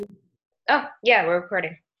Oh, yeah, we're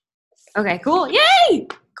recording. Okay, cool. Yay!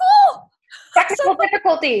 Cool! So Technical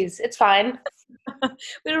difficulties. It's fine. we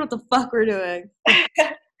don't know what the fuck we're doing.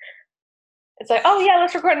 It's like, oh yeah,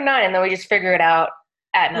 let's record at 9, and then we just figure it out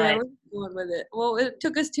at Yeah, 9. we're going with it. Well, it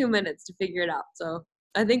took us 2 minutes to figure it out, so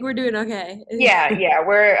I think we're doing okay. Yeah,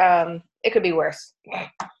 we're it could be worse.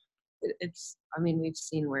 We've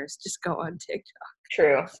seen worse. Just go on TikTok.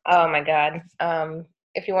 True. Oh my god.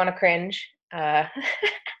 If you want to cringe,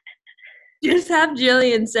 Just have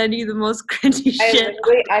Jillian send you the most cringy shit.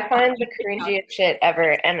 I find the cringiest shit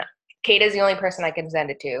ever, and Kate is the only person I can send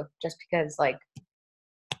it to, just because, like,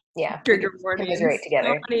 yeah, Trigger we warnings. commiserate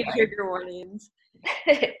together. So many trigger warnings.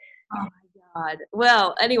 Oh my god.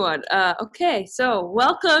 Well, anyone. Okay, so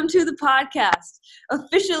welcome to the podcast.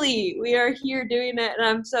 Officially, we are here doing it, and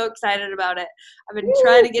I'm so excited about it. I've been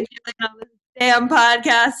trying to get you on this damn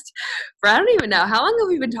podcast for I don't even know how long have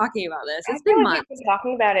we been talking about this. It's been months. We've been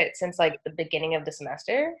talking about it since like the beginning of the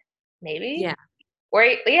semester, maybe. Yeah. Or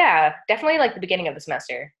yeah, definitely like the beginning of the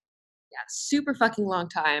semester. Yeah, super fucking long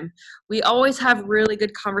time. We always have really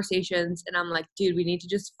good conversations, and I'm like, dude, we need to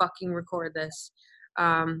just fucking record this.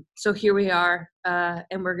 So here we are,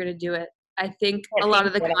 and we're gonna do it. I think a lot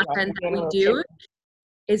of the content that we do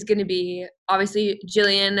is going to be obviously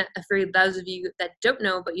Jillian. For those of you that don't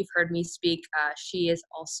know, but you've heard me speak, she is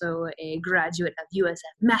also a graduate of USF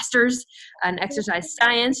Masters in Exercise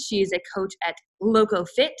Science. She is a coach at Loco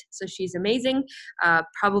Fit, so she's amazing.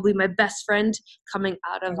 Probably my best friend coming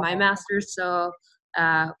out of my Masters, so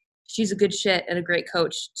she's a good shit and a great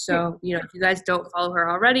coach. So, if you guys don't follow her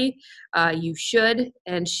already, you should.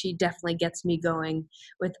 And she definitely gets me going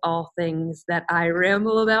with all things that I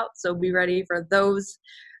ramble about. So be ready for those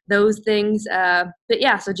things. But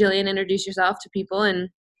yeah, so Jillian, introduce yourself to people and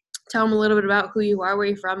tell them a little bit about who you are, where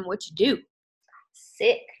you're from, what you do.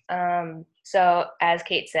 Sick. So as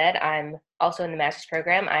Kate said, I'm also in the master's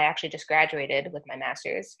program. I actually just graduated with my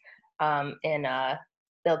master's in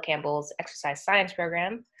Bill Campbell's exercise science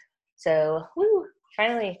program. So, woo,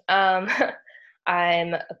 finally. I've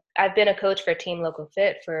been a coach for Team Loco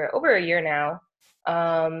Fit for over a year now.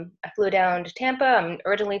 I flew down to Tampa. I'm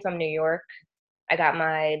originally from New York. I got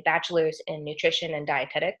my bachelor's in nutrition and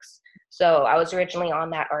dietetics. So I was originally on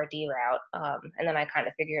that RD route. And then I kind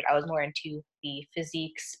of figured I was more into the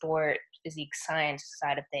physique sport, physique science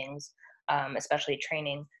side of things, especially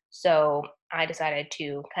training. So I decided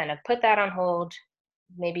to kind of put that on hold.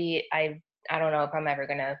 Maybe I don't know if I'm ever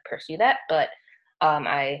going to pursue that, but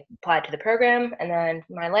I applied to the program, and then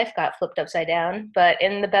my life got flipped upside down, but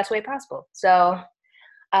in the best way possible. So,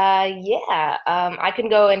 I can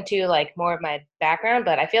go into like more of my background,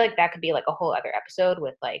 but I feel like that could be like a whole other episode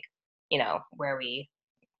with like, where we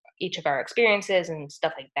each of our experiences and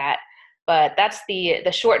stuff like that. But that's the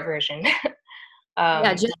short version.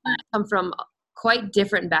 Yeah, just come from quite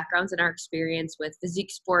different backgrounds in our experience with physique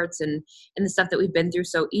sports and the stuff that we've been through.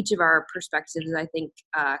 So each of our perspectives, I think,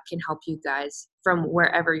 can help you guys from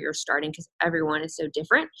wherever you're starting, because everyone is so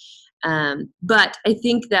different. But I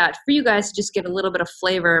think that for you guys to just get a little bit of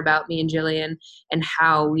flavor about me and Jillian and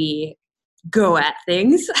how we go at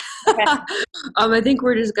things, Okay. I think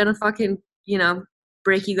we're just gonna fucking,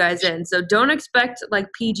 break you guys in. So don't expect like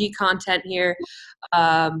PG content here.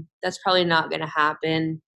 That's probably not gonna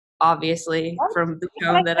happen, obviously, from the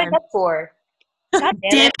tone that I'm up for. God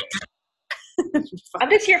damn it. I'm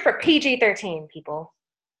just here for PG-13, people.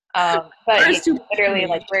 But literally,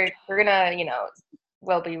 like we're gonna,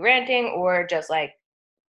 we'll be ranting or just like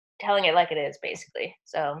telling it like it is, basically.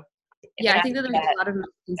 So yeah, I think that there's a lot of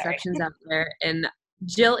misconceptions out there, and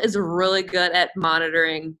Jill is really good at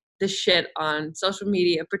monitoring the shit on social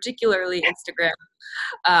media, particularly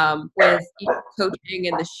Instagram, with coaching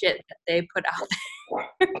and the shit that they put out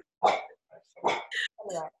there.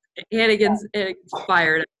 Hannigan's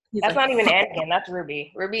fired. That's not even Anakin. That's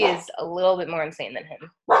Ruby. Ruby is a little bit more insane than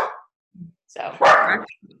him. So we're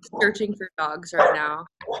searching for dogs right now.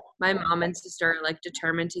 My mom and sister are like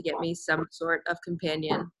determined to get me some sort of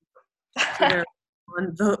companion. So they're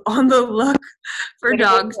on the look for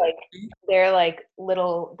dogs. Like, they're like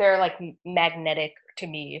magnetic to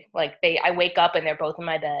me. Like I wake up and they're both in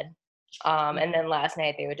my bed. And then last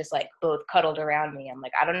night they were just like both cuddled around me. I'm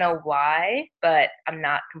like, I don't know why, but I'm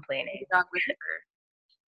not complaining. Dog whisperer,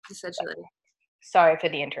 essentially. Sorry for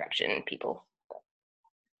the interruption, people.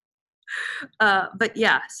 But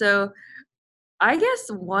yeah, so I guess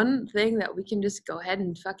one thing that we can just go ahead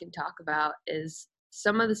and fucking talk about is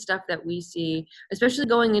some of the stuff that we see, especially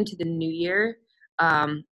going into the new year,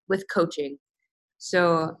 with coaching.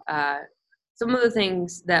 So some of the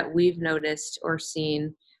things that we've noticed or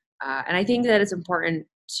seen, and I think that it's important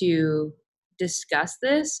to discuss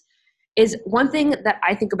this, is one thing that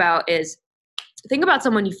I think about is think about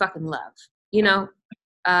someone you fucking love, you know,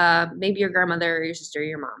 maybe your grandmother or your sister or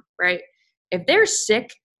your mom, right? If they're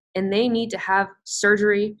sick and they need to have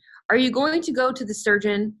surgery, are you going to go to the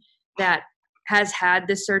surgeon that has had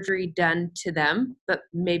this surgery done to them, but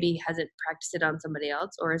maybe hasn't practiced it on somebody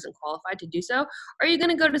else or isn't qualified to do so? Or are you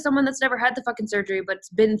going to go to someone that's never had the fucking surgery, but it's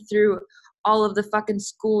been through all of the fucking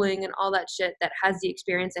schooling and all that shit, that has the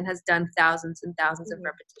experience and has done thousands and thousands of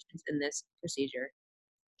repetitions in this procedure?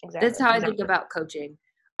 Exactly. That's how I think about coaching.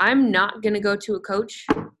 I'm not going to go to a coach,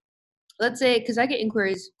 let's say, because I get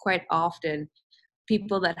inquiries quite often,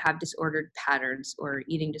 people that have disordered patterns or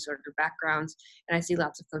eating disorder backgrounds. And I see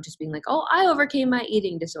lots of coaches being like, oh, I overcame my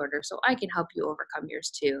eating disorder, so I can help you overcome yours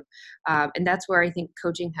too. And that's where I think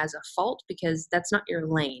coaching has a fault, because that's not your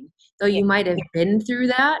lane. Though you might have been through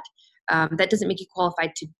that, that doesn't make you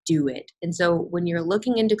qualified to do it. And so when you're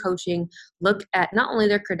looking into coaching, look at not only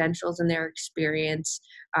their credentials and their experience,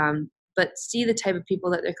 but see the type of people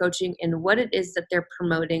that they're coaching and what it is that they're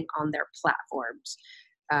promoting on their platforms.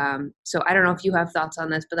 So I don't know if you have thoughts on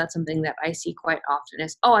this, but that's something that I see quite often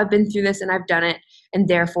is, oh, I've been through this and I've done it, and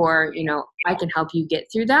therefore, you know, I can help you get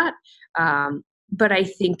through that. But I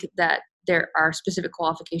think that there are specific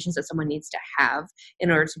qualifications that someone needs to have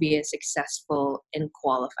in order to be a successful and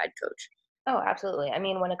qualified coach. Oh, absolutely. I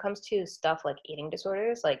mean, when it comes to stuff like eating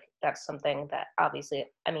disorders, like that's something that obviously,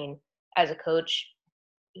 I mean, as a coach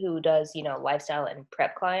who does, you know, lifestyle and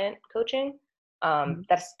prep client coaching,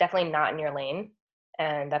 that's definitely not in your lane.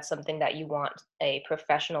 And that's something that you want a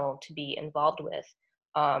professional to be involved with.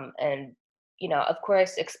 And, you know, of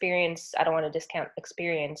course, experience, I don't want to discount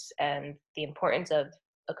experience and the importance of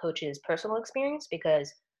a coach's personal experience,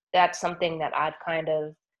 because that's something that I've kind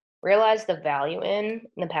of realized the value in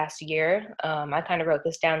the past year. I kind of wrote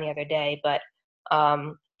this down the other day, but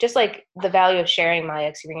just like the value of sharing my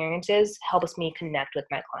experiences helps me connect with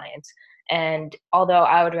my clients. And although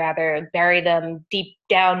I would rather bury them deep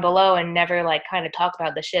down below and never like kind of talk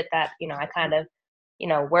about the shit that, you know, I kind of, you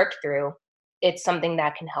know, worked through, it's something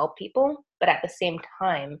that can help people. But at the same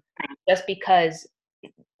time, just because,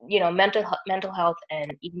 you know, mental health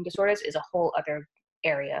and eating disorders is a whole other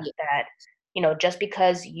area that, you know, just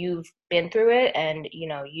because you've been through it and, you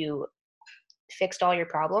know, you fixed all your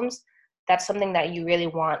problems, that's something that you really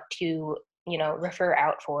want to, you know, refer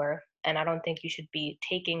out for. And I don't think you should be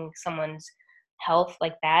taking someone's health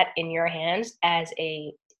like that in your hands as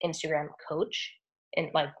a Instagram coach and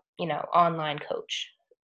like, you know, online coach.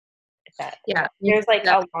 There's like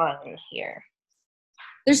a line here.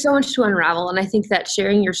 There's so much to unravel, and I think that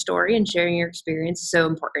sharing your story and sharing your experience is so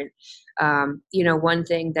important. You know, one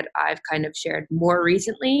thing that I've kind of shared more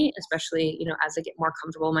recently, especially, you know, as I get more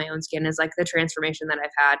comfortable in my own skin, is like the transformation that I've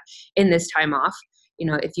had in this time off. You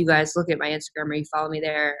know, if you guys look at my Instagram or you follow me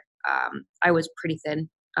there, I was pretty thin,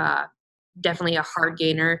 definitely a hard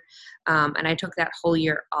gainer, and I took that whole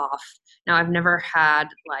year off. Now, I've never had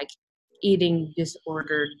like eating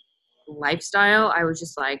disordered lifestyle. I was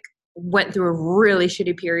just like, went through a really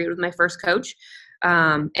shitty period with my first coach.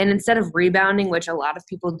 And instead of rebounding, which a lot of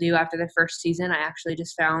people do after their first season, I actually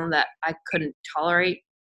just found that I couldn't tolerate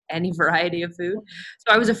any variety of food.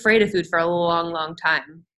 So I was afraid of food for a long, long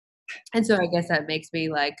time. And so I guess that makes me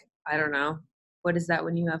like, I don't know, what is that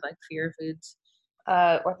when you have like fear of foods?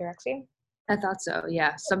 Orthorexia? I thought so.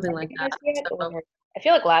 Yeah, something like that. So, I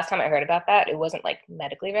feel like last time I heard about that, it wasn't like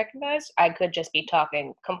medically recognized. I could just be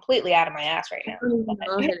talking completely out of my ass right now.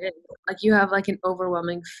 it is. Like you have like an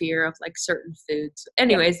overwhelming fear of like certain foods.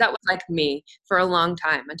 Anyways, that was like me for a long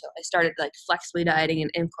time until I started like flexibly dieting and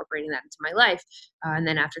incorporating that into my life. And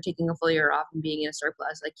then after taking a full year off and being in a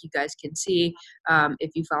surplus, like you guys can see,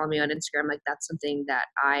 if you follow me on Instagram, like that's something that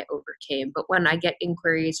I overcame. But when I get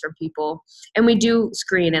inquiries from people, and we do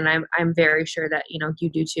screen, and I'm very sure that, you know, you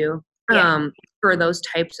do too. For those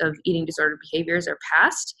types of eating disorder behaviors or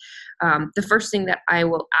past, the first thing that I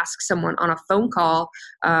will ask someone on a phone call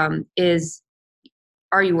is,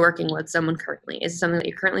 are you working with someone currently? Is it something that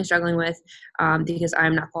you're currently struggling with? Because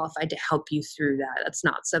I'm not qualified to help you through that. That's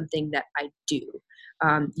not something that I do.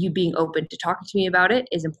 You being open to talking to me about it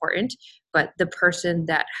is important, but the person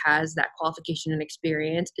that has that qualification and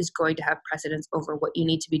experience is going to have precedence over what you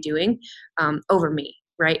need to be doing over me.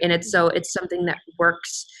 Right. And it's something that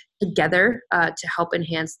works together to help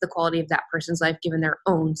enhance the quality of that person's life given their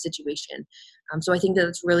own situation. So I think that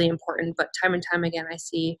it's really important. But time and time again, I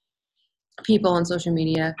see people on social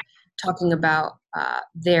media talking about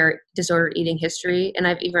their disordered eating history. And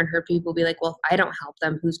I've even heard people be like, well, if I don't help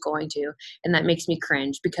them, who's going to? And that makes me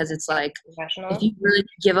cringe, because it's like, if Professional. you really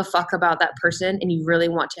give a fuck about that person and you really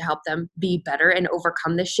want to help them be better and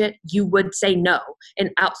overcome this shit, you would say no and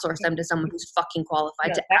outsource them to someone who's fucking qualified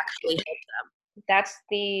No, to actually help them. that's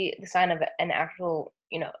the sign of an actual,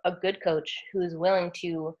 a good coach who's willing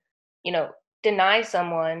to, you know, deny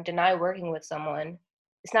working with someone.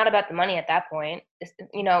 It's not about the money at that point.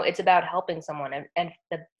 It's about helping someone, and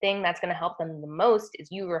the thing that's going to help them the most is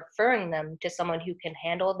you referring them to someone who can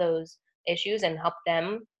handle those issues and help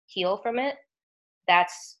them heal from it.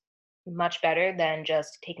 That's much better than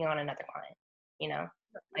just taking on another client, you know?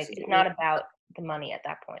 Like, it's not Absolutely. about the money at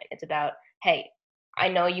that point. It's about, hey, I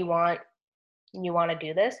know you want to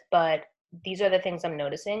do this, but these are the things I'm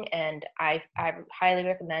noticing, and I highly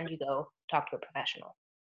recommend you go talk to a professional.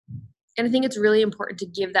 And I think it's really important to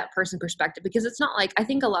give that person perspective, because it's not like, I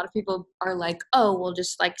think a lot of people are like, oh, well,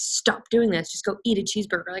 just like stop doing this, just go eat a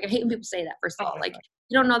cheeseburger. Like, I hate when people say that, first of Oh all. my Like, god.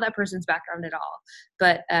 you don't know that person's background at all.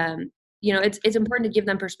 But it's important to give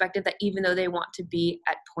them perspective that even though they want to be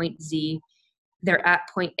at point Z, they're at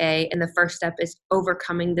point A, and the first step is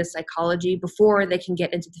overcoming the psychology before they can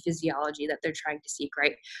get into the physiology that they're trying to seek,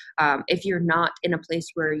 right? If you're not in a place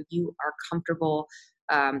where you are comfortable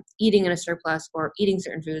eating in a surplus or eating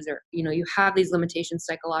certain foods, or you have these limitations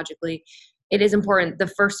psychologically, it is important. The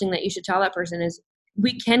first thing that you should tell that person is,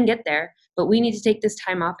 we can get there, but we need to take this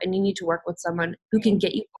time off, and you need to work with someone who can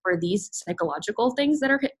get you over these psychological things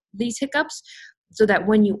that are these hiccups, so that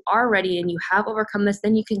when you are ready and you have overcome this,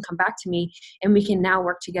 then you can come back to me, and we can now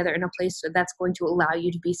work together in a place that's going to allow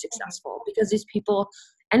you to be Mhm. successful. Because these people,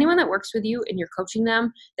 anyone that works with you and you're coaching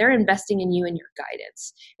them, they're investing in you and your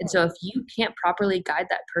guidance. And so if you can't properly guide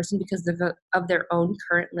that person because of their own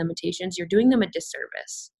current limitations, you're doing them a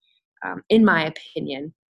disservice, in my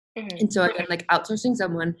opinion. Mhm. And so again, like outsourcing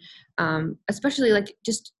someone, especially like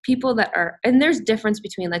just people that are, and there's difference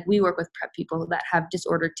between, like, we work with prep people that have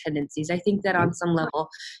disordered tendencies. I think that on some level,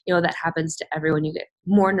 that happens to everyone. You get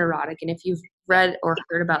more neurotic. And if you've read or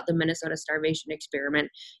heard about the Minnesota starvation experiment,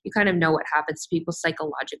 you kind of know what happens to people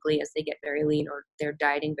psychologically as they get very lean, or they're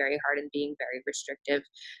dieting very hard and being very restrictive.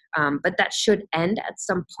 But that should end at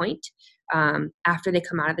some point after they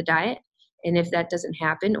come out of the diet. And if that doesn't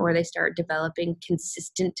happen, or they start developing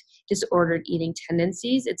consistent disordered eating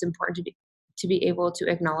tendencies, it's important to be able to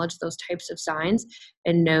acknowledge those types of signs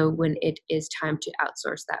and know when it is time to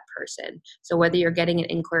outsource that person. So whether you're getting an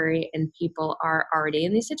inquiry and people are already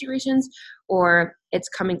in these situations, or it's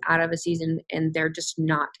coming out of a season and they're just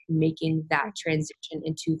not making that transition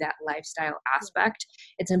into that lifestyle aspect,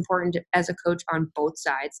 it's important as a coach on both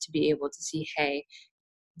sides to be able to see, hey,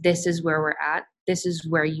 this is where we're at. This is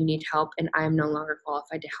where you need help, and I am no longer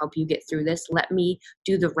qualified to help you get through this. Let me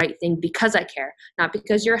do the right thing because I care, not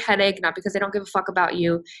because you're a headache, not because I don't give a fuck about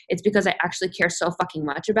you. It's because I actually care so fucking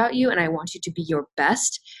much about you, and I want you to be your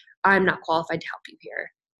best. I'm not qualified to help you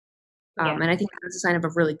here. Yeah. And I think that's a sign of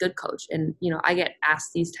a really good coach. And, I get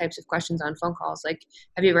asked these types of questions on phone calls. Like,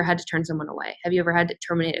 have you ever had to turn someone away? Have you ever had to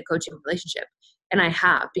terminate a coaching relationship? And I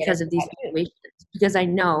have, Get because into of these that too. situations, because I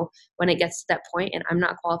know when it gets to that point and I'm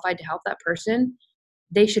not qualified to help that person,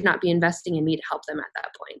 they should not be investing in me to help them at that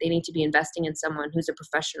point. They need to be investing in someone who's a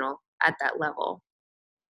professional at that level.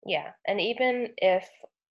 Yeah, and even if,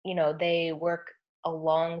 they work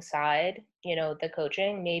alongside, the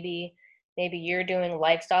coaching, maybe you're doing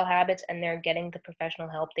lifestyle habits and they're getting the professional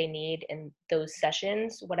help they need in those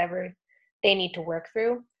sessions, whatever they need to work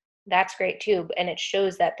through. That's great too, and it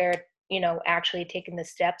shows that they're, actually taking the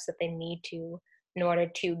steps that they need to in order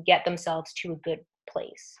to get themselves to a good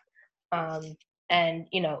place. Um, and,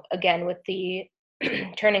 again, with the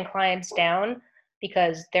turning clients down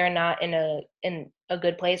because they're not in a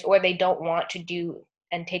good place, or they don't want to do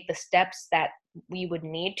and take the steps that we would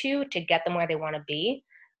need to get them where they want to be.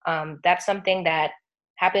 That's something that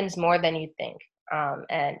happens more than you think.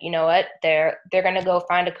 And you know what? They're gonna go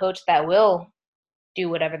find a coach that will do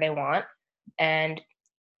whatever they want, and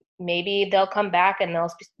maybe they'll come back and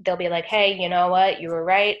they'll be like, hey, you know what? You were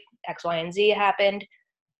right. X, Y, and Z happened.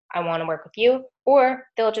 I want to work with you. Or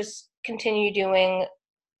they'll just continue doing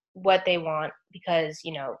what they want because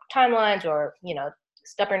timelines or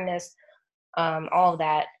stubbornness, all of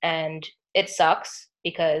that. And it sucks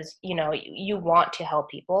because you want to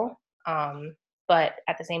help people, but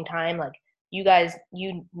at the same time, like, you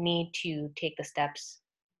need to take the steps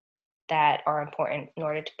that are important in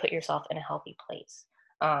order to put yourself in a healthy place.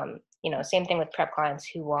 Same thing with prep clients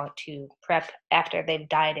who want to prep after they've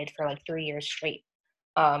dieted for like 3 years straight.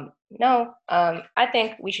 No, I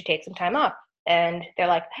think we should take some time off. and they're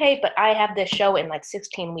like, hey, but I have this show in like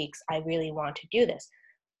 16 weeks. I really want to do this.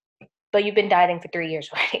 But you've been dieting for 3 years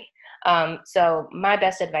already. So my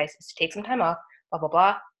best advice is to take some time off, blah, blah,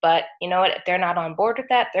 blah. But you know what? If they're not on board with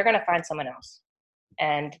that, they're going to find someone else.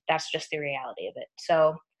 And that's just the reality of it.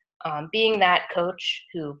 So being that coach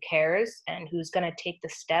who cares and who's going to take the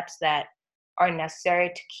steps that are necessary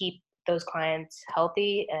to keep those clients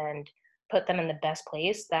healthy and put them in the best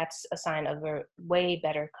place, that's a sign of a way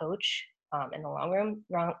better coach in the long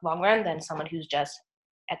run than someone who's just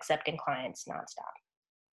accepting clients nonstop.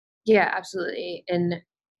 Yeah, absolutely. And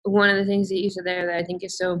one of the things that you said there that I think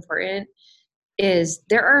is so important is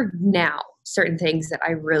there are now certain things that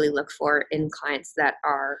I really look for in clients that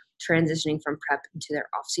are transitioning from prep into their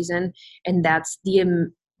off season, and that's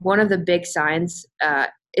one of the big signs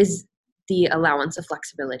is the allowance of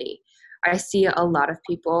flexibility. I see a lot of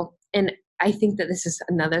people, and I think that this is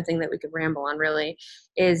another thing that we could ramble on. Really,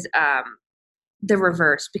 is the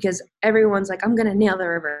reverse, because everyone's like, I'm gonna nail the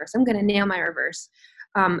reverse. I'm gonna nail my reverse.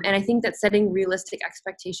 And I think that setting realistic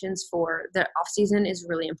expectations for the off season is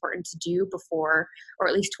really important to do before, or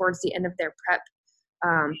at least towards the end of their prep,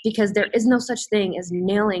 because there is no such thing as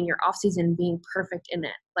nailing your off season being perfect in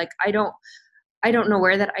it. Like I don't know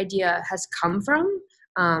where that idea has come from,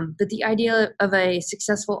 but the idea of a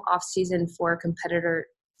successful off season for a competitor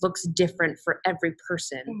looks different for every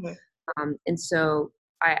person. And so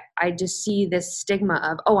I just see this stigma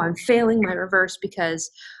of, oh, I'm failing my reverse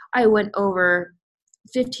because I went over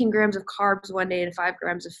 15 grams of carbs one day and 5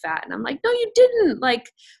 grams of fat. And I'm like, no, you didn't. Like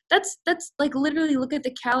that's like literally look at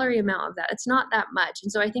the calorie amount of that. It's not that much.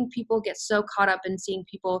 And so I think people get so caught up in seeing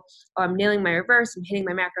people, oh, I'm nailing my reverse, I'm hitting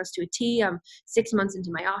my macros to a T, I'm 6 months into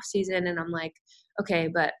my off season. And I'm like, okay,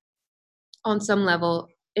 but on some level,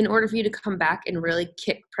 in order for you to come back and really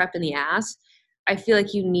kick prep in the ass, I feel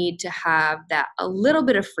like you need to have that a little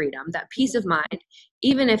bit of freedom, that peace of mind,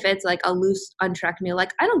 even if it's like a loose, untracked meal.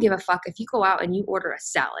 Like I don't give a fuck if you go out and you order a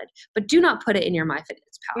salad, but do not put it in your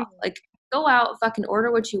MyFitnessPal. Like go out, fucking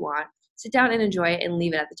order what you want, sit down and enjoy it and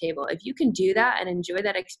leave it at the table. If you can do that and enjoy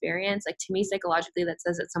that experience, like to me psychologically that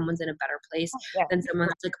says that someone's in a better place than someone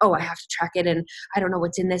that's like, oh, I have to track it and I don't know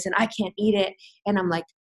what's in this and I can't eat it. And I'm like,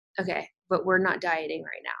 okay, but we're not dieting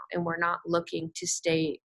right now and we're not looking to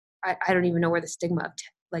stay. I don't even know where the stigma of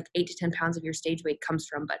like 8 to 10 pounds of your stage weight comes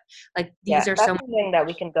from, but like these are that's something that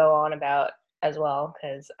we can go on about as well,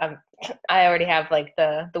 because I already have like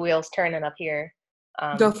the wheels turning up here.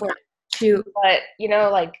 Go for it. Shoot. But you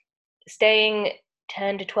know, like staying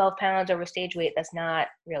 10 to 12 pounds over stage weight, that's not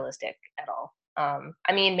realistic at all.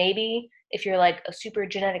 I mean, maybe if you're like a super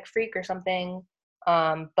genetic freak or something,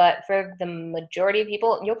 but for the majority of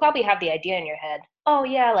people, you'll probably have the idea in your head, oh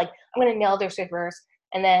yeah, like I'm gonna nail this reverse.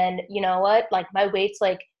 And then, you know what, like my weight's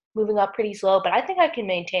like moving up pretty slow, but I think I can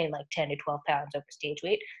maintain like 10 to 12 pounds over stage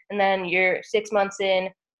weight. And then you're 6 months in,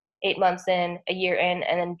 8 months in, a year in,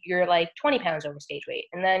 and then you're like 20 pounds over stage weight.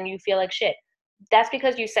 And then you feel like shit. That's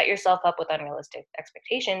because you set yourself up with unrealistic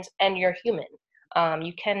expectations and you're human.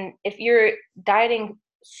 You can, if you're dieting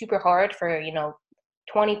super hard for,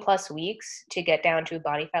 20 plus weeks to get down to a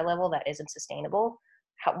body fat level that isn't sustainable,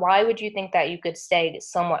 why would you think that you could stay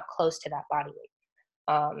somewhat close to that body weight?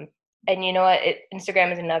 And you know what?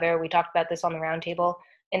 Instagram is another. We talked about this on the roundtable.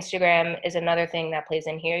 Instagram is another thing that plays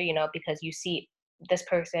in here. Because you see this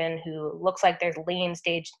person who looks like there's lean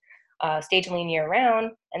stage lean year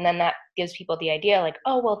round, and then that gives people the idea like,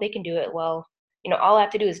 oh well, they can do it. Well, all I have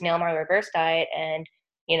to do is nail my reverse diet and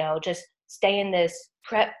just stay in this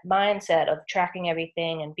prep mindset of tracking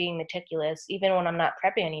everything and being meticulous, even when I'm not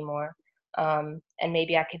prepping anymore. And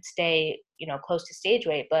maybe I could stay close to stage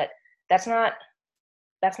weight, but that's not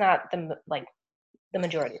the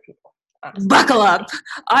majority of people, honestly. Buckle up.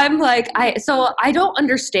 I'm like, I don't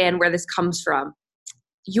understand where this comes from.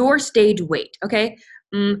 Your stage weight, okay?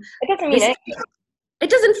 It doesn't mean anything. It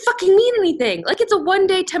doesn't fucking mean anything. Like it's a 1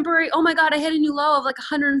 day temporary, oh my God, I hit a new low of like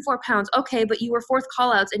 104 pounds. Okay, but you were fourth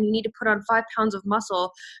call outs and you need to put on 5 pounds of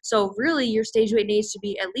muscle. So really your stage weight needs to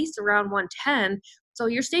be at least around 110. So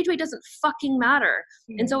your stage weight doesn't fucking matter.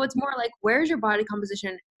 Mm-hmm. And so it's more like, where's your body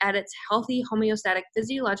composition at its healthy homeostatic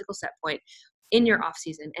physiological set point in your off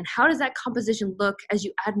season? And how does that composition look as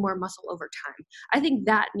you add more muscle over time? I think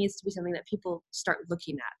that needs to be something that people start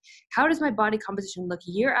looking at. How does my body composition look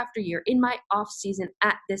year after year in my off season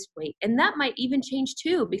at this weight? And that might even change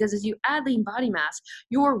too, because as you add lean body mass,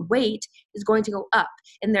 your weight is going to go up.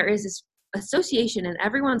 And there is this association in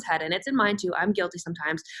everyone's head, and it's in mine too. I'm guilty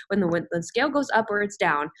sometimes. When the scale goes up or it's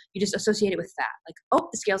down, you just associate it with fat. Like, oh,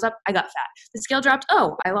 the scale's up, I got fat. The scale dropped,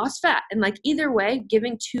 oh, I lost fat. And like either way,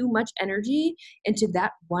 giving too much energy into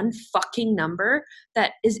that one fucking number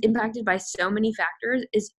that is impacted by so many factors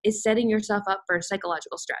is setting yourself up for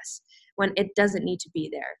psychological stress when it doesn't need to be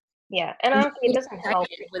there. Yeah, and honestly, it doesn't help.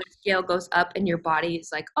 When the scale goes up and your body is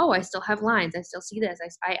like, oh, I still have lines. I still see this.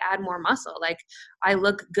 I add more muscle. Like, I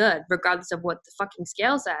look good regardless of what the fucking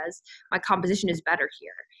scale says. My composition is better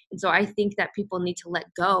here. And so I think that people need to let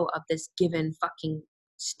go of this given fucking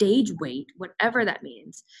stage weight, whatever that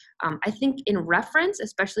means. I think in reference,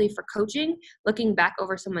 especially for coaching, looking back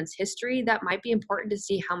over someone's history, that might be important to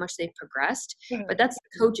see how much they've progressed. But that's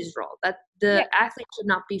the coach's role. That the athlete should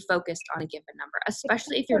not be focused on a given number,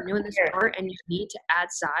 especially if you're new in the sport and you need to add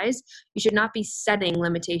size. You should not be setting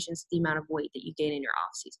limitations to the amount of weight that you gain in your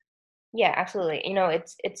off season. Yeah, absolutely.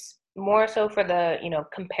 It's more so for the,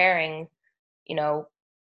 comparing, you know,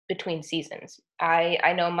 between seasons.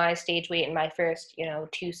 I know my stage weight in my first,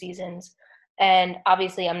 2 seasons. And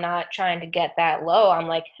obviously I'm not trying to get that low. I'm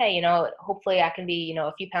like, hey, hopefully I can be,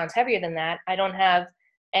 a few pounds heavier than that. I don't have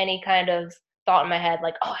any kind of thought in my head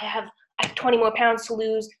like, oh, I have 20 more pounds to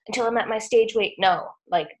lose until I'm at my stage weight. No,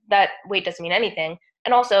 like that weight doesn't mean anything.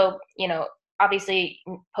 And also, obviously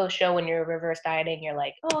post show when you're reverse dieting, you're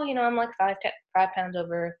like, oh, I'm like 5 pounds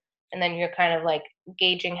over. And then you're kind of like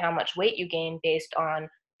gauging how much weight you gain based on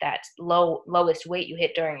that lowest weight you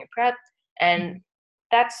hit during your prep, and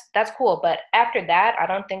that's cool. But after that, I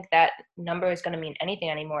don't think that number is going to mean anything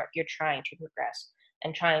anymore if you're trying to progress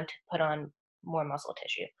and trying to put on more muscle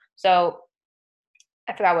tissue. So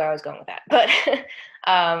I forgot where I was going with that, but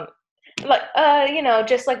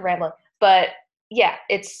just like rambling. But yeah,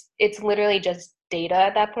 it's literally just data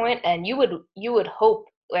at that point, and you would hope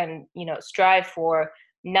and strive for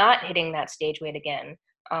not hitting that stage weight again.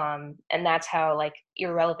 And that's how like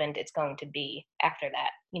irrelevant it's going to be after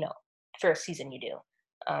that, first season you do,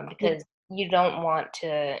 because you don't want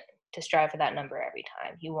to strive for that number every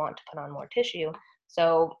time. You want to put on more tissue.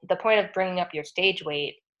 So the point of bringing up your stage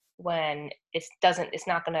weight when it's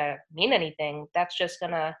not going to mean anything, that's just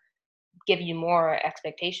going to give you more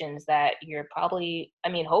expectations that you're probably,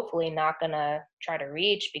 hopefully not going to try to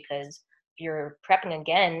reach, because if you're prepping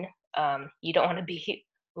again, you don't want to be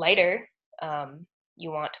lighter. You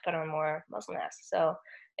want to put on more muscle mass. So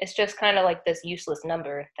it's just kind of like this useless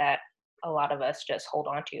number that a lot of us just hold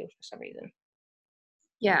on to for some reason.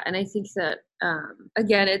 Yeah, and I think that,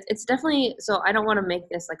 again, it's definitely, so I don't want to make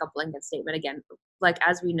this like a blanket statement. Again, like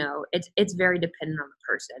as we know, it's very dependent on the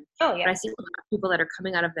person. Oh, yeah. But I see a lot of people that are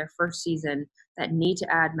coming out of their first season that need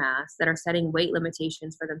to add mass, that are setting weight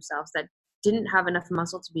limitations for themselves, that didn't have enough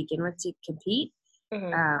muscle to begin with to compete.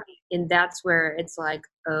 And that's where it's like,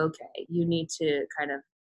 okay, you need to kind of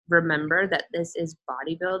remember that this is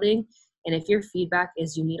bodybuilding. And if your feedback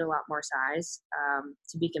is you need a lot more size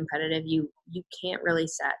to be competitive, you can't really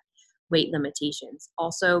set weight limitations.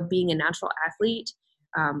 Also, being a natural athlete,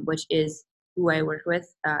 which is who I work with,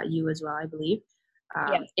 you as well, I believe,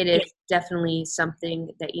 it is definitely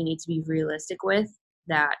something that you need to be realistic with,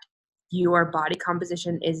 that your body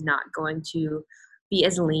composition is not going to be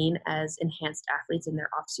as lean as enhanced athletes in their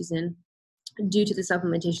off season due to the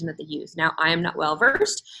supplementation that they use. Now, I am not well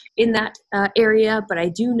versed in that area, but I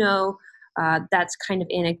do know that's kind of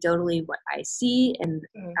anecdotally what I see, and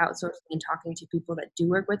outsourcing and talking to people that do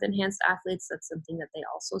work with enhanced athletes, that's something that they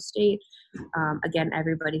also state. Again,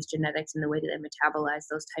 everybody's genetics and the way that they metabolize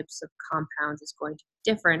those types of compounds is going to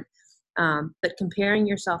be different. But comparing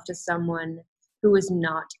yourself to someone who is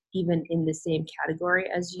not even in the same category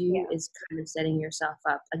as you is kind of setting yourself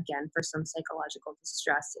up again for some psychological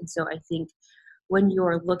distress. And so I think when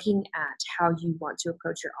you're looking at how you want to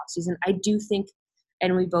approach your off season, I do think,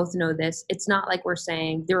 and we both know this, it's not like we're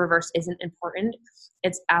saying the reverse isn't important.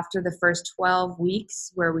 It's after the first 12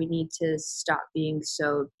 weeks where we need to stop being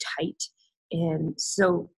so tight and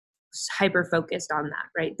so hyper focused on that,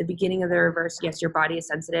 right? The beginning of the reverse, yes, your body is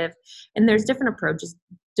sensitive, and there's different approaches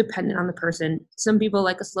dependent on the person. Some people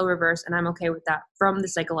like a slow reverse, and I'm okay with that from the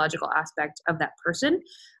psychological aspect of that person.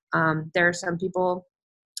 There are some people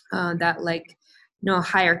that like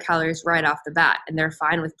higher calories right off the bat, and they're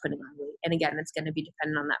fine with putting on weight. And again, it's going to be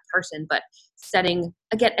dependent on that person, but setting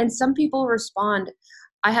again, and some people respond.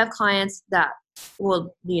 I have clients that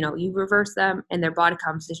will, you reverse them and their body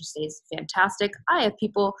composition stays fantastic. I have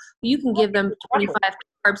people who you can give them 25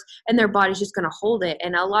 carbs and their body's just going to hold it.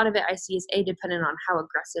 And a lot of it I see is dependent on how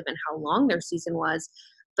aggressive and how long their season was.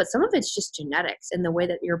 but some of it's just genetics and the way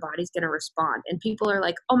that your body's going to respond. And people are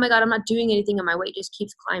like, oh my God, I'm not doing anything and my weight just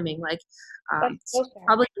keeps climbing. Like, That's so sad.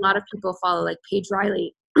 probably a lot of people follow like Paige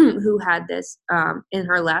Riley, who had this in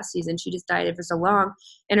her last season. She just dieted for so long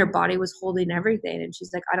and her body was holding everything. And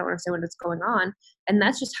she's like, I don't understand what's going on. And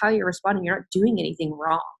that's just how you're responding. You're not doing anything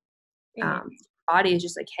wrong. Mhm. Body is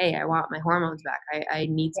just like, hey, I want my hormones back. I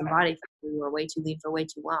need some Yeah. body fat. We were way too lean for way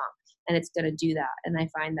too long. And it's going to do that. And I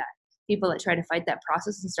find that people that try to fight that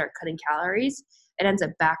process and start cutting calories, it ends up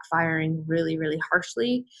backfiring really, really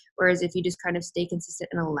harshly. Whereas if you just kind of stay consistent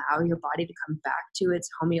and allow your body to come back to its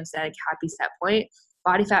homeostatic happy set point,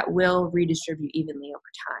 body fat will redistribute evenly over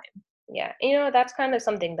time. Yeah. You know, that's kind of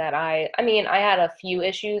something that I mean, I had a few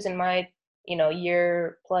issues in my,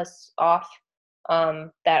 year plus off,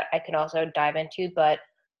 that I could also dive into, but,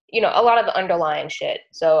 a lot of underlying shit.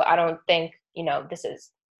 So I don't think, this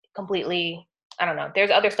is completely, I don't know.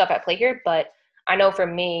 There's other stuff at play here, but I know for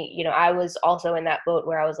me, I was also in that boat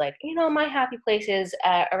where I was like, my happy place is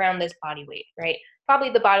at around this body weight, right? Probably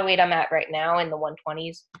the body weight I'm at right now in the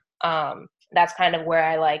 120s. That's kind of where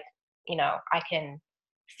I like, I can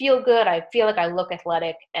feel good. I feel like I look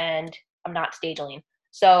athletic and I'm not stage lean.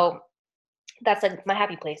 So that's like my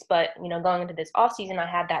happy place. But going into this off season, I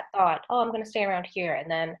had that thought, oh, I'm gonna stay around here,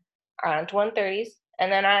 and then around to 130s,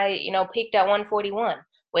 and then I peaked at 141,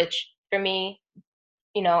 which for me,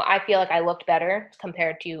 I feel like I looked better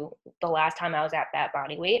compared to the last time I was at that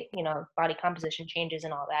body weight. Body composition changes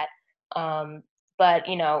and all that. But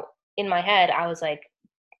in my head, I was like,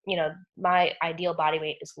 my ideal body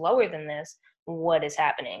weight is lower than this. What is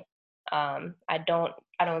happening? I don't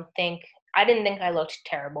think I didn't think I looked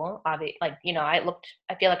terrible. Like,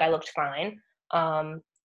 I feel like I looked fine. Um,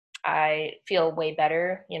 I feel way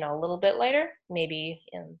better, a little bit lighter, maybe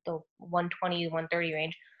in the 120, 130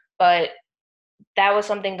 range. But that was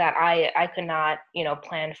something that I could not,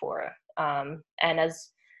 plan for. And as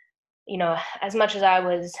much as I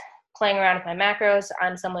was playing around with my macros,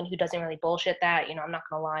 I'm someone who doesn't really bullshit that. I'm not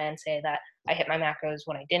gonna lie and say that I hit my macros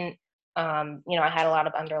when I didn't. I had a lot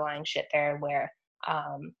of underlying shit there where,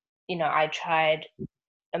 I tried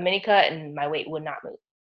a mini cut and my weight would not move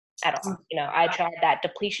at all. I tried that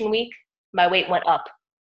depletion week, my weight went up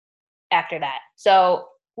after that. So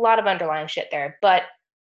a lot of underlying shit there. But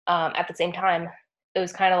at the same time, it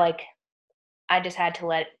was kind of like I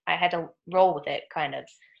had to roll with it kind of,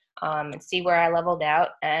 and see where I leveled out.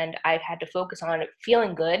 And I've had to focus on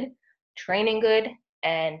feeling good, training good,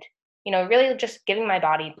 and, really just giving my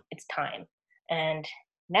body its time. And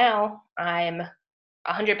now I'm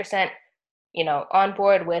 100%, on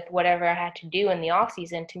board with whatever I had to do in the off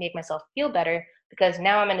season to make myself feel better, because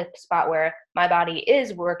now I'm in a spot where my body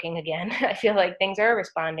is working again. I feel like things are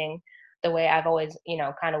responding the way I've always,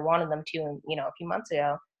 kind of wanted them to, a few months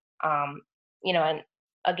ago. Um, and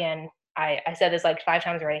again, I said this like 5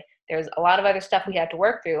 times already. There's a lot of other stuff we had to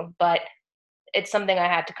work through, but it's something I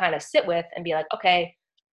had to kind of sit with and be like, okay,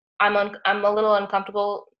 I'm a little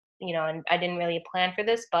uncomfortable, and I didn't really plan for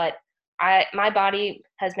this, but my body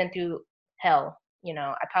has been through hell.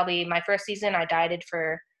 My first season I dieted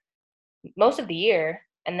for most of the year,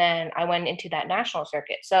 and then I went into that national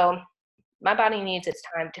circuit. So my body needs its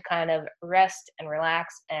time to kind of rest and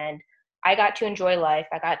relax, and I got to enjoy life.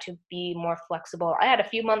 I got to be more flexible. I had a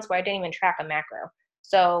few months where I didn't even track a macro.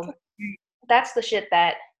 So that's the shit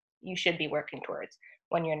that you should be working towards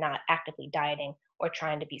when you're not actively dieting or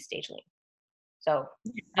trying to be stage lean. So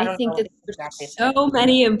I I don't think know that exactly. there's so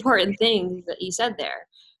many important things that you said there.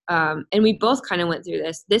 And we both kind of went through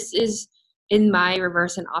this. This is in my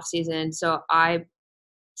reverse and off season. So I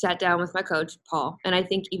sat down with my coach, Paul, and I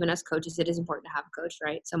think even as coaches, it is important to have a coach,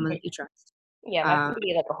 right? Someone that you trust. Yeah, that could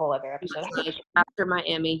be like a whole other episode. Like, after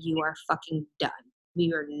Miami, you are fucking done.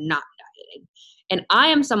 We are not dieting. And I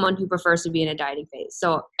am someone who prefers to be in a dieting phase.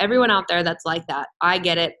 So everyone out there that's like that, I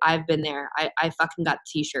get it. I've been there. I fucking got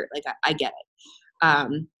the t-shirt. Like I get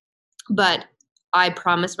it. But I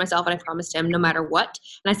promised myself and I promised him no matter what.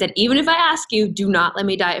 And I said, even if I ask you, do not let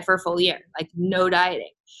me diet for a full year. Like no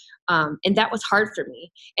dieting. And that was hard for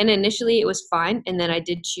me. And initially it was fine. And then I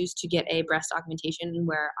did choose to get a breast augmentation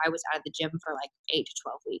where I was out of the gym for like 8 to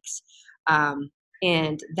 12 weeks.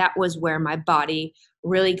 And that was where my body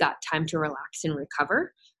really got time to relax and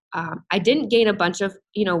recover. I didn't gain a bunch of,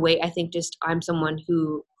 weight. I think just I'm someone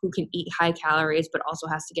who can eat high calories, but also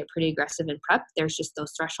has to get pretty aggressive in prep. There's just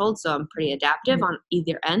those thresholds. So I'm pretty adaptive on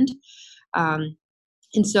either end. And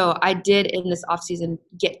so I did in this off season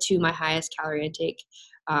get to my highest calorie intake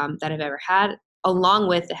that I've ever had, along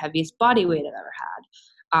with the heaviest body weight I've ever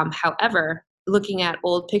had. However, looking at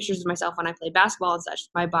old pictures of myself when I played basketball and such,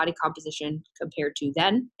 my body composition compared to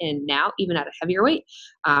then and now, even at a heavier weight,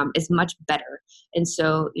 is much better. And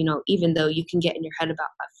so, even though you can get in your head about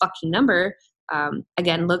a fucking number,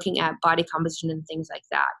 again, looking at body composition and things like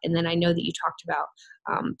that. And then I know that you talked about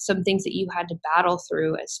some things that you had to battle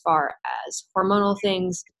through as far as hormonal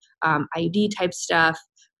things, IUD type stuff,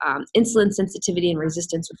 insulin sensitivity and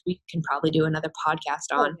resistance, which we can probably do another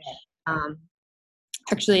podcast on.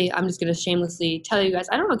 Actually, I'm just going to shamelessly tell you guys,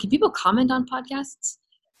 I don't know, can people comment on podcasts?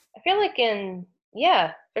 I feel like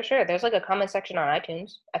yeah, for sure. There's like a comment section on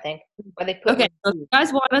iTunes, I think, where they put. Okay, so if you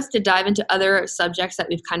guys want us to dive into other subjects that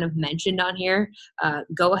we've kind of mentioned on here,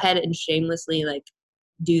 go ahead and shamelessly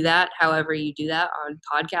do that. However you do that on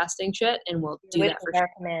podcasting shit, and we'll do that for sure.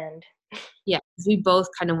 Command. Yeah, because we both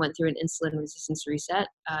kind of went through an insulin resistance reset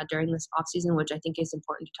during this off season, which I think is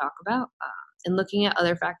important to talk about. And looking at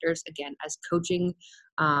other factors, again, as coaching,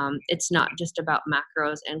 it's not just about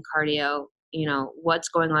macros and cardio. What's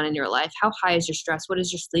going on in your life? How high is your stress? What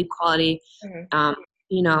is your sleep quality?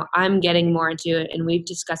 I'm getting more into it, and we've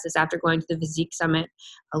discussed this after going to the Physique Summit,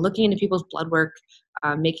 looking into people's blood work,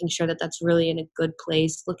 making sure that that's really in a good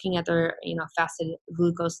place, looking at their, fasted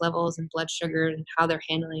glucose levels and blood sugar and how they're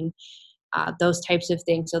handling those types of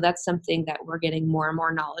things. So that's something that we're getting more and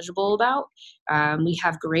more knowledgeable about. We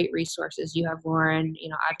have great resources. You have Lauren,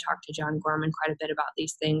 I've talked to John Gorman quite a bit about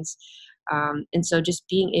these things. And so just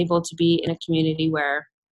being able to be in a community where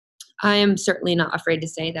I am certainly not afraid to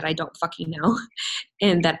say that I don't fucking know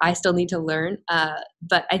and that I still need to learn.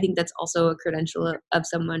 But I think that's also a credential of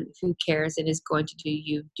someone who cares and is going to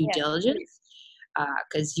do due diligence,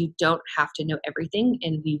 because you don't have to know everything,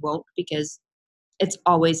 and we won't, because it's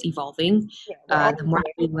always evolving. The more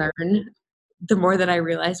we learn, the more that I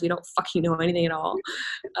realize we don't fucking know anything at all.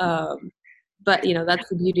 But that's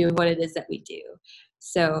the beauty of what it is that we do.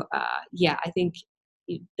 So I think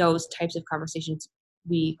those types of conversations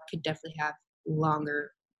we could definitely have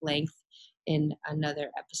longer length in another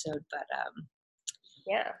episode. But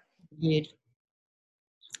dude,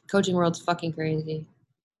 coaching world's fucking crazy.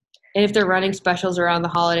 And if they're running specials around the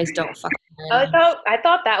holidays, don't fucking. I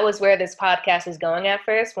thought that was where this podcast was going at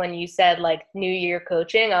first. When you said New Year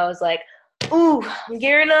coaching, I was like, "Ooh, I'm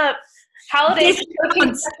gearing up." Holiday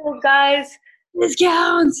coaching specials, guys.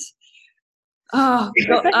 Discounts. Oh,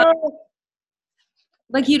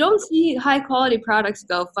 you don't see high quality products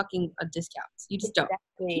go fucking discounts. You just don't.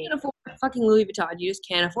 Exactly. You can't afford fucking Louis Vuitton. You just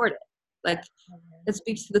can't afford it. It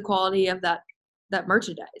speaks to the quality of that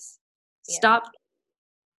merchandise. Yeah. Stop.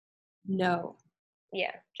 No.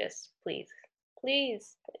 Yeah, just please.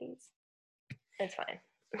 It's fine.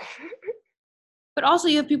 But also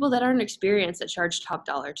you have people that aren't experienced that charge top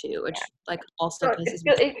dollar too, which also pisses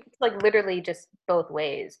me off. It's literally just both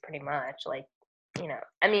ways, pretty much.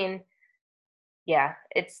 I mean, yeah,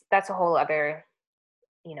 that's a whole other,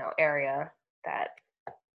 area that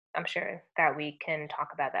I'm sure that we can talk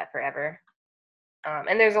about that forever.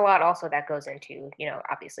 And there's a lot also that goes into,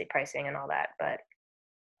 obviously pricing and all that, but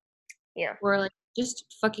yeah. Or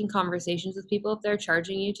just fucking conversations with people if they're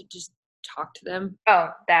charging you to just talk to them. Oh,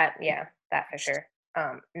 that for sure.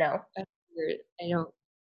 No. I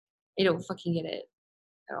don't fucking get it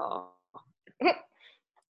at all.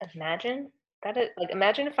 Imagine that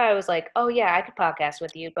imagine if I was oh yeah, I could podcast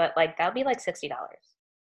with you, but that would be $60.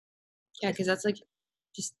 Yeah, because that's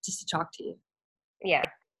just to talk to you. Yeah.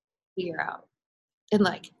 Figure out and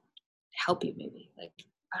help you maybe. I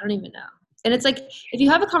don't even know. And it's if you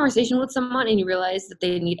have a conversation with someone and you realize that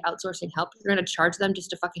they need outsourcing help, you're going to charge them just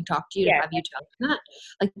to fucking talk to you to have you tell them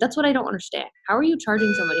that. That's what I don't understand. How are you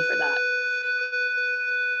charging somebody for that?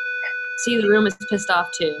 See, the room is pissed off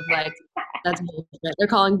too. That's bullshit. They're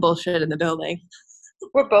calling bullshit in the building.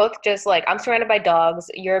 We're both just I'm surrounded by dogs.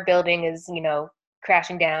 Your building is,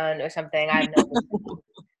 crashing down or something. I have no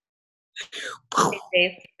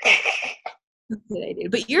safe.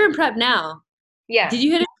 But you're in prep now. Yeah. Did you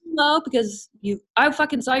hit it low? Because I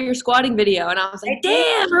fucking saw your squatting video and I was like,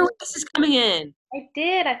 damn, her waist is coming in. I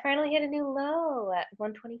did. I finally hit a new low at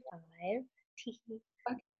 125.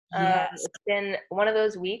 Yes. It's been one of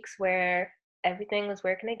those weeks where everything was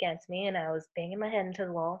working against me and I was banging my head into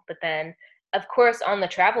the wall. But then, of course, on the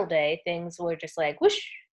travel day, things were just whoosh.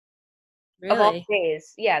 Really? Of all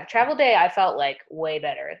days. Yeah, the travel day I felt way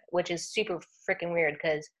better, which is super freaking weird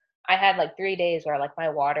because I had 3 days where my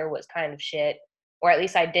water was kind of shit, or at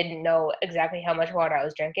least I didn't know exactly how much water I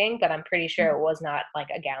was drinking, but I'm pretty sure it was not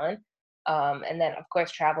a gallon. And then of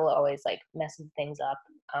course travel always messes things up.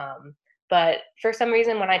 But for some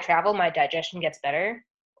reason when I travel, my digestion gets better,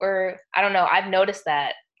 or I don't know. I've noticed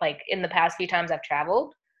that in the past few times I've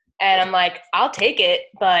traveled, And I'm like, I'll take it,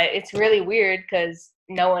 but it's really weird because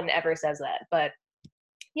no one ever says that. But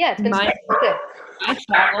yeah, it's been good. I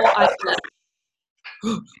travel.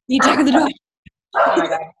 You talking the dog? Oh my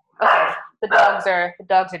god. Okay, the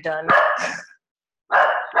dogs are done.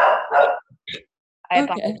 I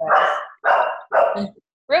apologize.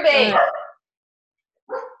 Ruby.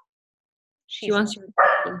 She wants your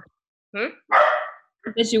attention. Hmm?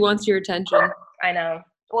 She wants your attention. I know.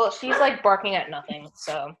 Well, she's like barking at nothing,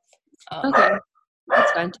 so. Okay,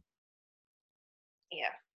 that's fine. Yeah.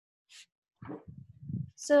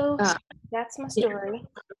 So that's my story.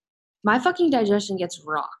 My fucking digestion gets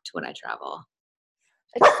rocked when I travel.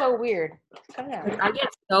 It's so weird. Come on. Like, I get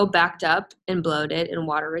so backed up and bloated and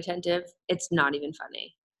water retentive. It's not even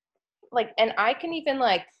funny. Like, and I can even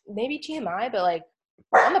like maybe TMI, but like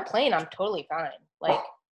on the plane, I'm totally fine. Like,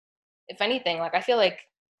 if anything, like I feel like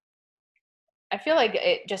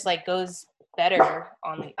it just like goes better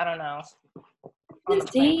on. I don't know. On the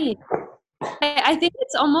plane. I think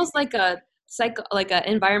it's almost like a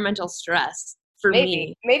environmental stress for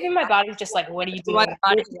me. Maybe my body's just like, what are you doing? My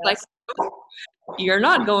body's like, you're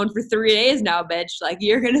not going for 3 days now, bitch. Like,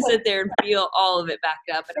 you're gonna sit there and feel all of it backed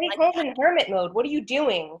up. And I'm like, home in hermit mode. What are you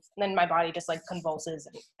doing? And then my body just like convulses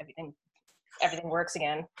and everything works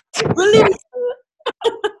again. Release.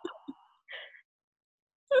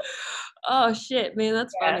 Oh shit, man,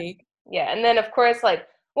 that's funny. Yeah, and then of course, like,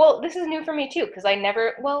 well, this is new for me too, because I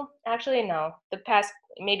never, well, actually, no. The past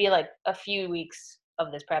maybe like a few weeks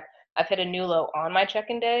of this prep, I've hit a new low on my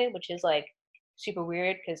check-in day, which is like super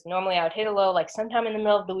weird because normally I would hit a low like sometime in the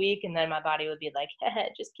middle of the week, and then my body would be like,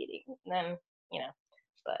 just kidding. And then,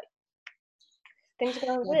 but things are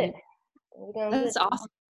going good. That's awesome.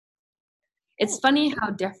 It's funny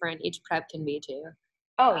how different each prep can be too.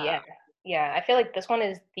 Oh yeah. Yeah, I feel like this one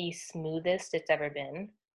is the smoothest it's ever been.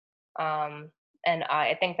 And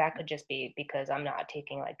I think that could just be because I'm not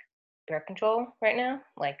taking like birth control right now.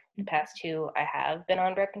 Like the past 2 I have been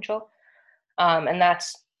on birth control. And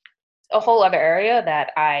that's a whole other area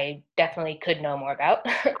that I definitely could know more about.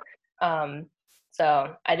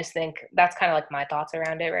 So I just think that's kind of like my thoughts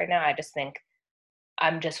around it right now. I just think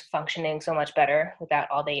I'm just functioning so much better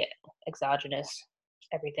without all the exogenous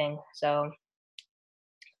everything. So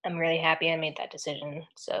I'm really happy I made that decision.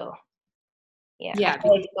 So yeah,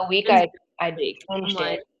 like the week I changed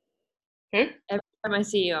it. Every time I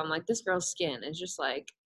see you, I'm like, this girl's skin is just like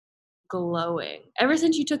glowing. Ever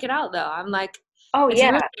since you took it out, though, I'm like, oh yeah,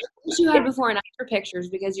 really you had before and after pictures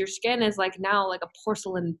because your skin is like now like a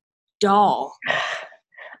porcelain doll.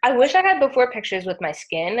 I wish I had before pictures with my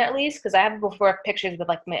skin at least, because I have before pictures with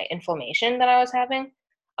like my inflammation that I was having.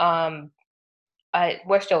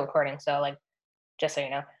 We're still recording, so like, just so you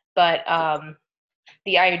know. But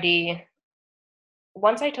the IUD,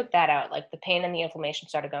 once I took that out, like the pain and the inflammation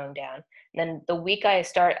started going down. And then the week I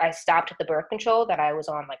stopped the birth control that I was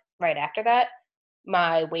on, like right after that,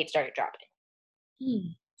 my weight started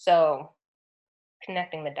dropping. So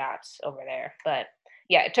connecting the dots over there. But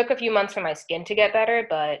yeah, it took a few months for my skin to get better,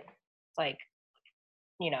 but like,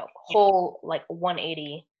 whole like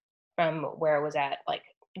 180 from where it was at like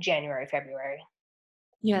January, February.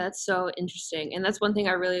 Yeah, that's so interesting. And that's one thing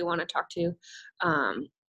I really want to talk to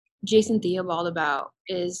Jason Theobald about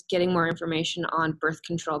is getting more information on birth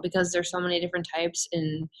control because there's so many different types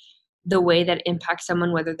in the way that impacts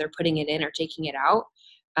someone, whether they're putting it in or taking it out.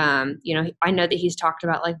 I know that he's talked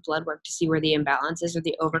about like blood work to see where the imbalance is or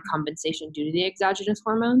the overcompensation due to the exogenous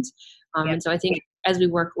hormones. And so I think as we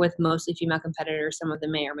work with mostly female competitors, some of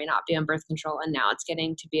them may or may not be on birth control, and now it's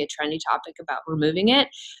getting to be a trendy topic about removing it.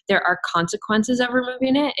 There are consequences of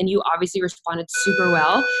removing it, and you obviously responded super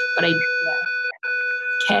well, but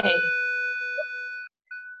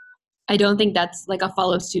I don't think that's like a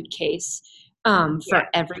follow suit case for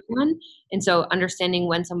everyone. And so understanding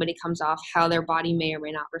when somebody comes off, how their body may or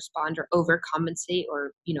may not respond or overcompensate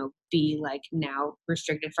or, be like now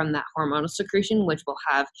restricted from that hormonal secretion, which will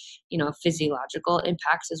have, physiological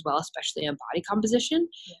impacts as well, especially on body composition.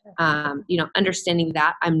 Understanding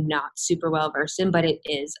that I'm not super well versed in, but it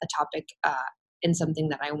is a topic and something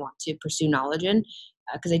that I want to pursue knowledge in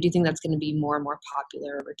because I do think that's going to be more and more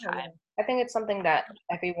popular over time. I think it's something that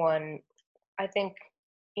everyone, I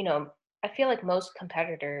feel like most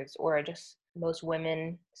competitors or just most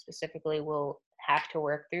women specifically will have to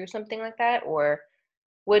work through something like that or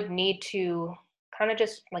would need to kind of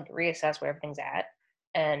just like reassess where everything's at.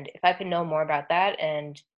 And if I could know more about that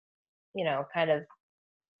and, kind of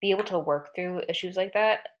be able to work through issues like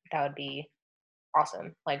that, that would be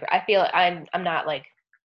awesome. Like I feel I'm not like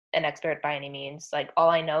an expert by any means. Like all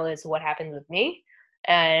I know is what happened with me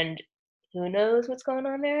and who knows what's going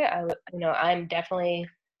on there. I'm definitely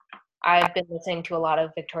I've been listening to a lot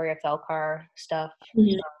of Victoria Felcar stuff,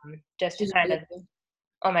 just to She's kind really of, good.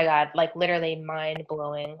 oh my God, like literally mind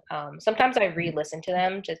blowing. Sometimes I re-listen to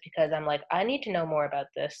them just because I'm like, I need to know more about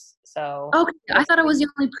this. So Okay, I thought I was the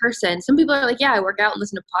only person. Some people are like, yeah, I work out and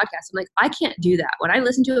listen to podcasts. I'm like, I can't do that. When I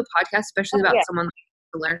listen to a podcast, especially oh about yeah, someone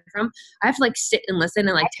to learn from, I have to like sit and listen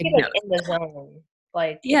and I like take get like notes. in the zone.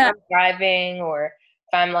 Like if Yeah. I'm driving or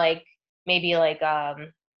if I'm like maybe like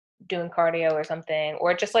doing cardio or something,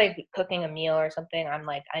 or just like cooking a meal or something, I'm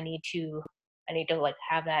like, I need to like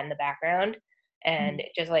have that in the background, and it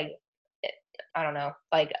just like it, I don't know,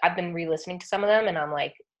 like I've been re-listening to some of them, and I'm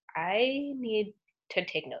like, I need to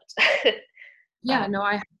take notes. Yeah, no,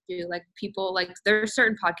 I have to. Like people, like there's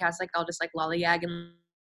certain podcasts like I'll just like lollygag and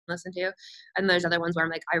listen to, and there's other ones where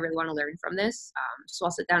I'm like, I really want to learn from this. So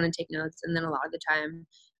I'll sit down and take notes, and then a lot of the time,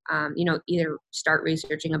 either start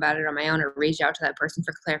researching about it on my own or reach out to that person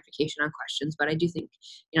for clarification on questions. But I do think,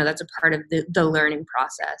 that's a part of the learning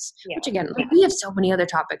process. Yeah. Which again, like we have so many other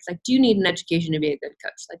topics. Like, do you need an education to be a good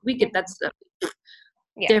coach? Like we could, that's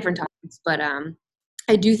Yeah. different topics, but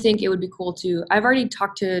I do think it would be cool to. I've already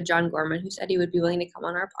talked to John Gorman, who said he would be willing to come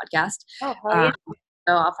on our podcast. Oh, hell yeah.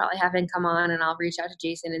 So I'll probably have him come on, and I'll reach out to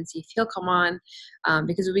Jason and see if he'll come on,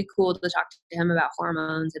 because it would be cool to talk to him about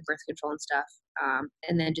hormones and birth control and stuff,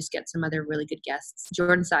 and then just get some other really good guests.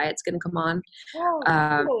 Jordan Syatt's going to come on.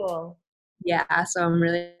 Oh, cool. Yeah, so I'm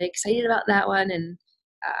really excited about that one, and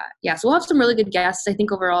yeah, so we'll have some really good guests. I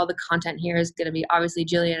think overall the content here is going to be obviously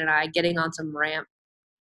Jillian and I getting on some rants.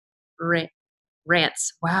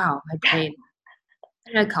 Wow, my brain. I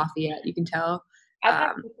haven't had coffee yet, you can tell. I've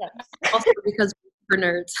had some tips. Also because we're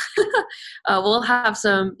nerds. We'll have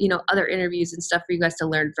some, other interviews and stuff for you guys to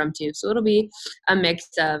learn from too. So it'll be a mix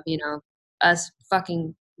of, us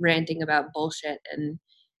fucking ranting about bullshit and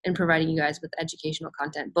providing you guys with educational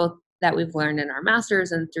content, both that we've learned in our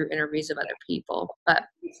masters and through interviews of other people. But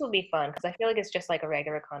This will be fun because I feel like it's just like a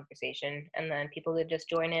regular conversation, and then people could just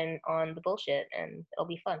join in on the bullshit, and it'll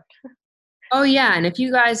be fun. oh yeah, and if you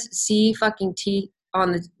guys see fucking T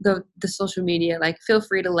on the social media, like feel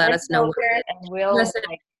free to let us know what it is. And we'll like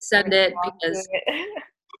Send it respond to because it.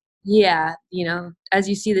 yeah, as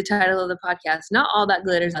you see the title of the podcast, not all that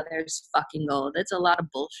glitters out there is fucking gold. It's a lot of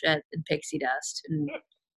bullshit and pixie dust. And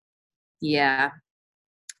yeah,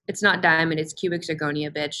 it's not diamond, it's cubic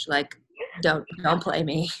zirconia, bitch. Like, don't play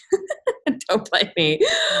me. Don't play me.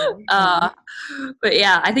 But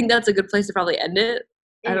yeah, I think that's a good place to probably end it.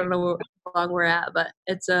 I don't know how long we're at, but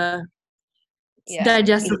it's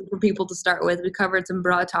digestible for people to start with. We covered some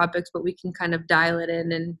broad topics, but we can kind of dial it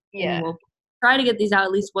in, and we'll try to get these out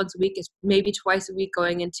at least once a week, maybe twice a week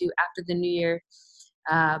going into after the new year.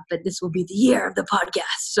 But this will be the year of the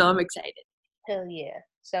podcast, so I'm excited. Hell yeah.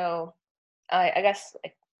 So I guess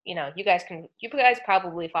you guys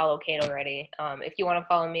probably follow Kate already. If you want to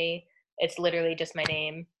follow me, it's literally just my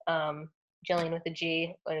name, Jillian with a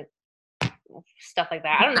G, stuff like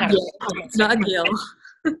that. I don't know how to it's not Gil.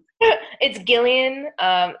 It's Gillian.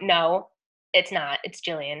 No, it's not. It's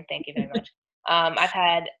Jillian. Thank you very much. I've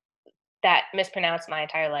had that mispronounced my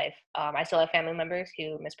entire life. I still have family members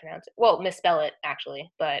who mispronounce it. Well, misspell it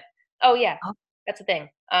actually, but oh yeah, that's a thing.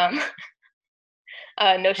 No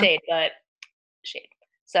shade, but shade.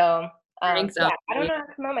 So yeah, I don't know how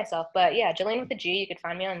to promote myself, but yeah, Jillian with a G. You could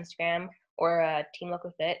find me on Instagram or Team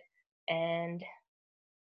Local Fit, and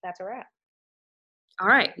that's a wrap. All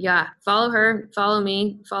right, yeah. Follow her, follow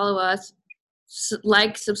me, follow us.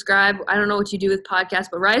 Like, subscribe. I don't know what you do with podcasts,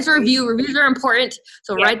 but write us a review. Reviews are important,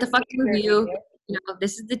 so write the fucking review.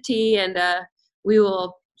 This is the tea, and we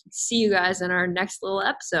will see you guys in our next little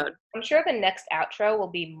episode. I'm sure the next outro will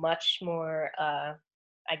be much more, I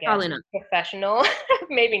guess, professional.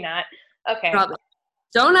 Maybe not. Okay. Probably.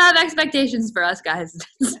 Don't have expectations for us, guys.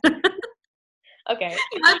 Okay.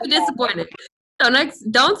 You might be disappointed.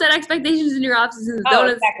 Don't set expectations in your offices.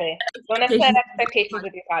 Exactly. Don't set expectations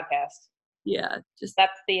with your podcast. Yeah,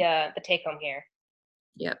 that's the take home here.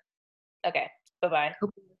 Yep. Okay. Bye-bye.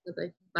 Bye.